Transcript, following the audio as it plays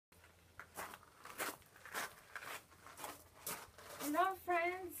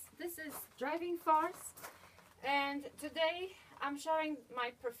driving force, and today I'm showing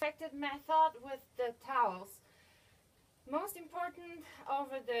my perfected method with the towels. Most important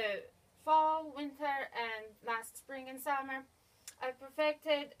over the fall, winter, and last spring and summer, I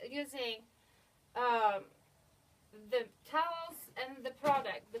perfected using the towels and the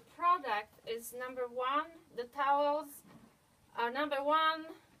product. The product is number one, the towels are number one,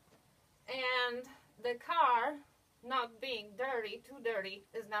 and the car not being dirty, too dirty,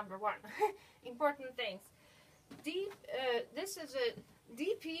 is number one. Important things. This is a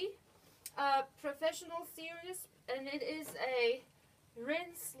DP professional series, and it is a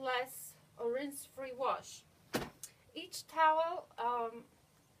rinseless or rinse-free wash. Each towel,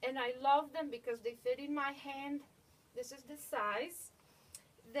 and I love them because they fit in my hand. This is the size.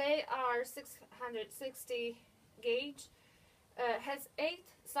 They are 660 gauge. Has 8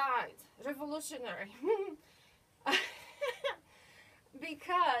 sides. Revolutionary.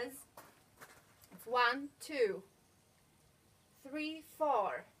 Because it's 1, 2, 3,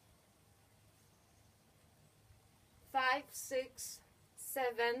 4, 5, 6,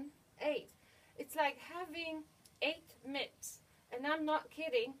 7, 8. It's like having 8 mitts, and I'm not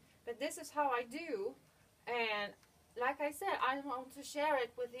kidding, but this is how I do. And like I said, I want to share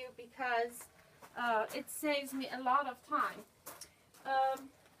it with you because it saves me a lot of time.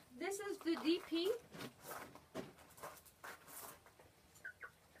 This is the DP.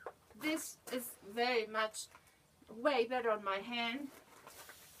 This is very much way better on my hand.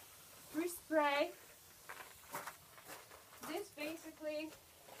 Free spray. This basically,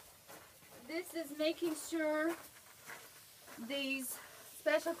 this is making sure these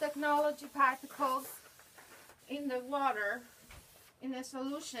special technology particles in the water, in the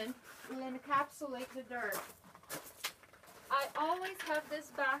solution, will encapsulate the dirt. I always have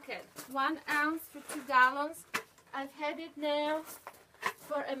this bucket, 1 ounce for 2 gallons. I've had it now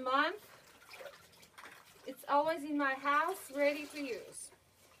for a month. It's always in my house, ready to use.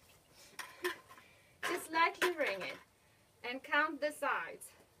 Just lightly ring it and count the sides.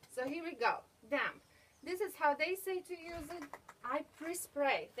 So here we go. Damp. This is how they say to use it. I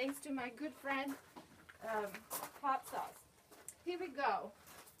pre-spray, thanks to my good friend hot sauce. Here we go.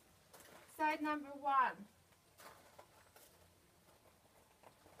 Side number 1.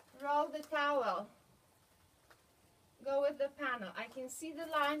 Roll the towel. Go with the panel. I can see the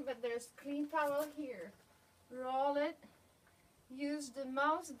line, but there's clean towel here. Roll it. Use the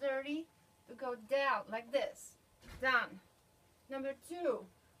most dirty to go down like this. Done. Number 2.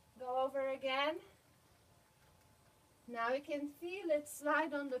 Go over again. Now you can feel it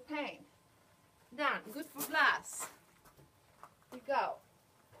slide on the paint. Done. Good for glass. Here we go.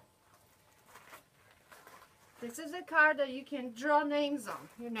 This is a card that you can draw names on,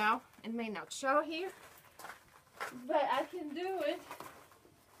 you know. It may not show here, but I can do it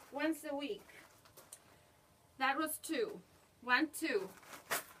once a week. That was 2. 1, 2.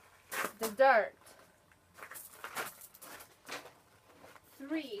 The dirt.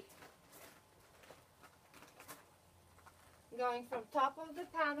 3. Going from top of the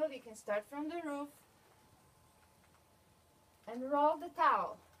panel, you can start from the roof and roll the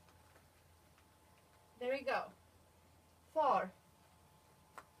towel. There we go. 4.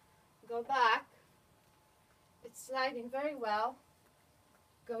 Go back. It's sliding very well.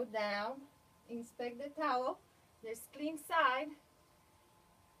 Go down. Inspect the towel. There's clean side.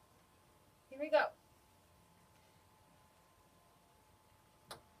 Here we go.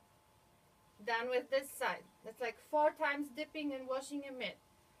 Done with this side. That's like 4 times dipping and washing a mitt.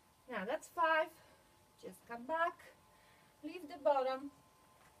 Now that's 5. Just come back. Leave the bottom.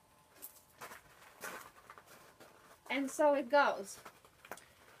 And so it goes.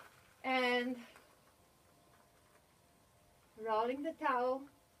 And rolling the towel.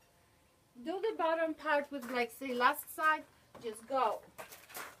 Do the bottom part with, like, say, last side. Just go.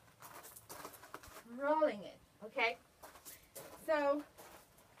 Rolling it, okay? So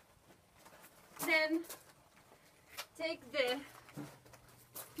then take the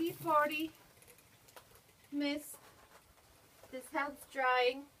P40 mist. This helps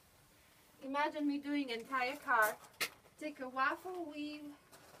drying. Imagine me doing entire car. Take a Waffle weave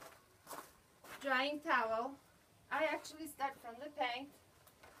drying towel. I actually start from the paint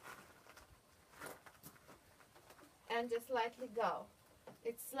and just lightly go.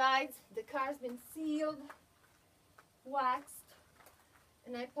 It slides. The car's been sealed, waxed,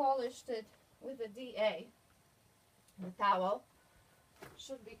 and I polished it with a DA. The towel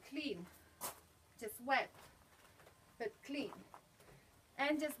should be clean, just wet, but clean,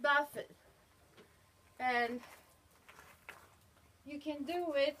 and just buff it. And you can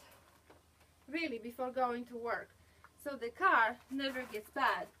do it really before going to work, so the car never gets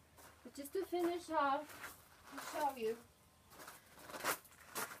bad. But just to finish off, I'll show you.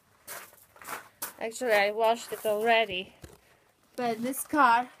 Actually, I washed it already. But this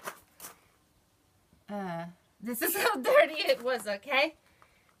car, this is how dirty it was, okay?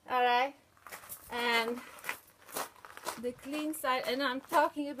 Alright? And the clean side, and I'm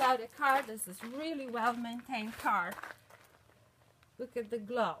talking about a car, this is really well-maintained car. Look at the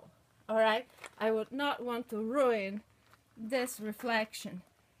glow, alright? I would not want to ruin this reflection.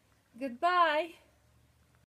 Goodbye!